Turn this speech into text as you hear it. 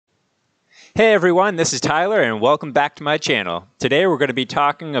Hey everyone, this is Tyler and welcome back to my channel. Today we're going to be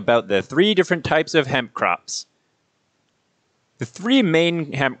talking about the 3 different types of hemp crops. The 3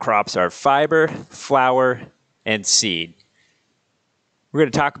 main hemp crops are fiber, flower, and seed. We're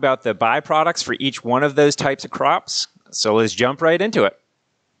going to talk about the byproducts for each one of those types of crops, so let's jump right into it.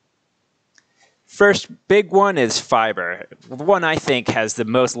 First big one is fiber. The one I think has the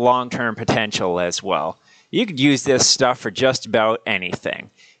most long-term potential as well. You could use this stuff for just about anything.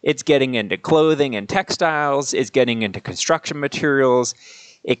 It's getting into clothing and textiles. It's getting into construction materials.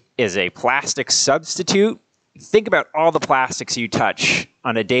 It is a plastic substitute. Think about all the plastics you touch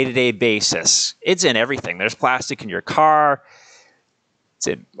on a day-to-day basis. It's in everything. There's plastic in your car. It's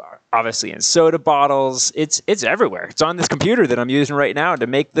obviously in soda bottles. It's everywhere. It's on this computer that I'm using right now to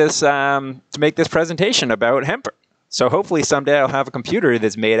make this presentation about hemp. So hopefully someday I'll have a computer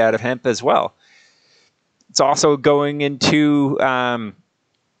that's made out of hemp as well. It's also going into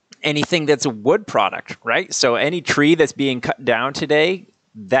anything that's a wood product, right? So any tree that's being cut down today,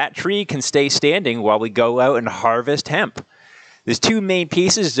 that tree can stay standing while we go out and harvest hemp. There's 2 main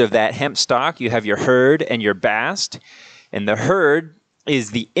pieces of that hemp stalk. You have your hurd and your bast. And the hurd is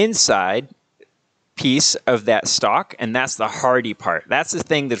the inside piece of that stalk, and that's the hardy part. That's the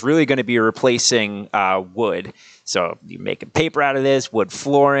thing that's really going to be replacing wood. So you're making paper out of this, wood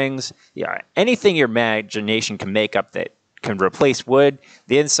floorings, anything your imagination can make up that can replace wood,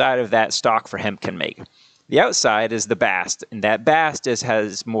 the inside of that stalk for hemp can make. The outside is the bast, and that bast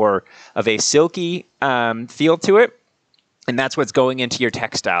has more of a silky feel to it, and that's what's going into your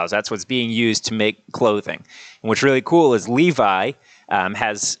textiles. That's what's being used to make clothing. And what's really cool is Levi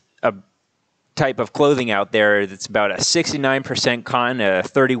has a type of clothing out there that's about a 69% cotton, a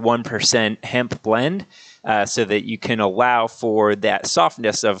 31% hemp blend, so that you can allow for that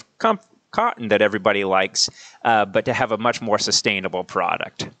softness of cotton that everybody likes, but to have a much more sustainable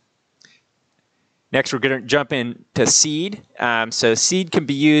product. Next, we're going to jump into seed. So seed can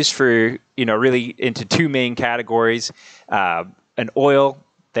be used for, really into 2 main categories. An oil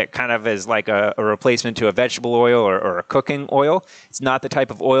that kind of is like a replacement to a vegetable oil or a cooking oil. It's not the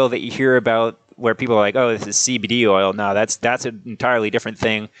type of oil that you hear about where people are like, oh, this is CBD oil. No, that's an entirely different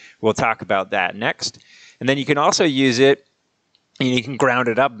thing. We'll talk about that next. And then you can also use it, and you can ground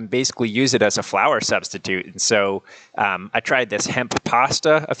it up and basically use it as a flour substitute. And so I tried this hemp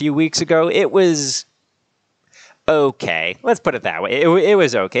pasta a few weeks ago. It was okay. Let's put it that way. It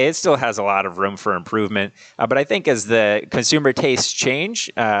was okay. It still has a lot of room for improvement. But I think as the consumer tastes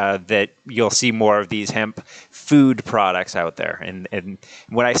change, that you'll see more of these hemp food products out there. And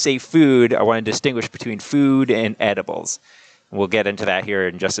when I say food, I want to distinguish between food and edibles. We'll get into that here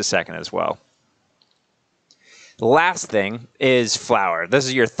in just a second as well. The last thing is flour. This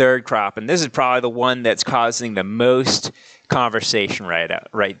is your 3rd crop, and this is probably the one that's causing the most conversation right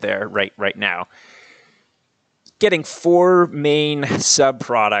now. Getting 4 main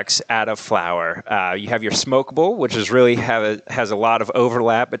sub-products out of flour. You have your smokable, which is really has a lot of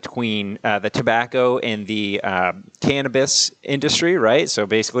overlap between the tobacco and the cannabis industry, right? So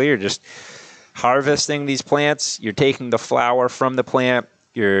basically, you're just harvesting these plants. You're taking the flour from the plant,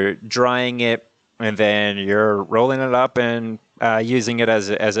 you're drying it, and then you're rolling it up and using it as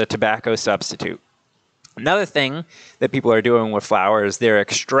a tobacco substitute. Another thing that people are doing with flour is they're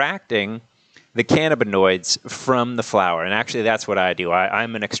extracting the cannabinoids from the flour. And actually, that's what I do.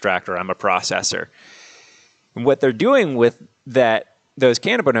 I'm an extractor. I'm a processor. And what they're doing with those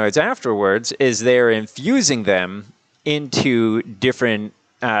cannabinoids afterwards is they're infusing them into different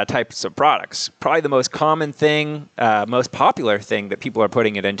types of products. Probably the most common thing, most popular thing that people are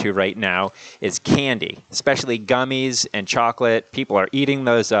putting it into right now is candy, especially gummies and chocolate. People are eating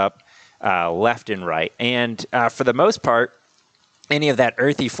those up left and right. And for the most part, any of that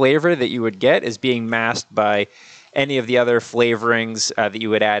earthy flavor that you would get is being masked by any of the other flavorings that you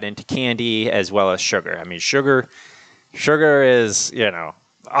would add into candy, as well as sugar. I mean, sugar is,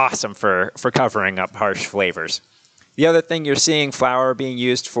 awesome for covering up harsh flavors. The other thing you're seeing flour being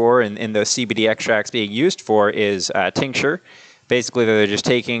used for and those CBD extracts being used for is tincture. Basically, they're just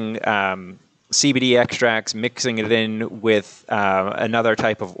taking CBD extracts, mixing it in with another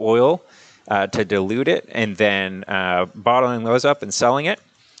type of oil to dilute it, and then bottling those up and selling it.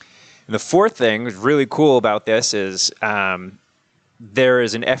 And the 4th thing that's really cool about this is there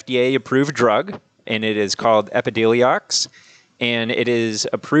is an FDA-approved drug, and it is called Epidiolex, and it is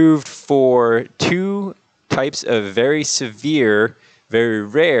approved for 2 types of very severe, very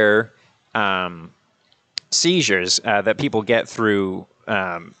rare seizures that people get through,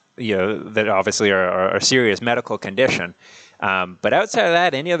 that obviously are a serious medical condition. But outside of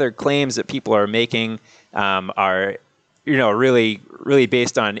that, any other claims that people are making are really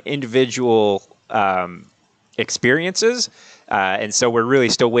based on individual experiences. And so we're really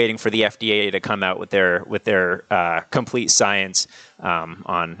still waiting for the FDA to come out with their complete science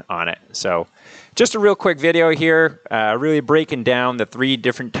on it. So just a real quick video here, really breaking down the 3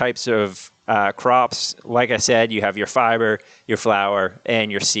 different types of crops. Like I said, you have your fiber, your flower,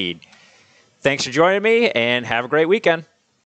 and your seed. Thanks for joining me, and have a great weekend.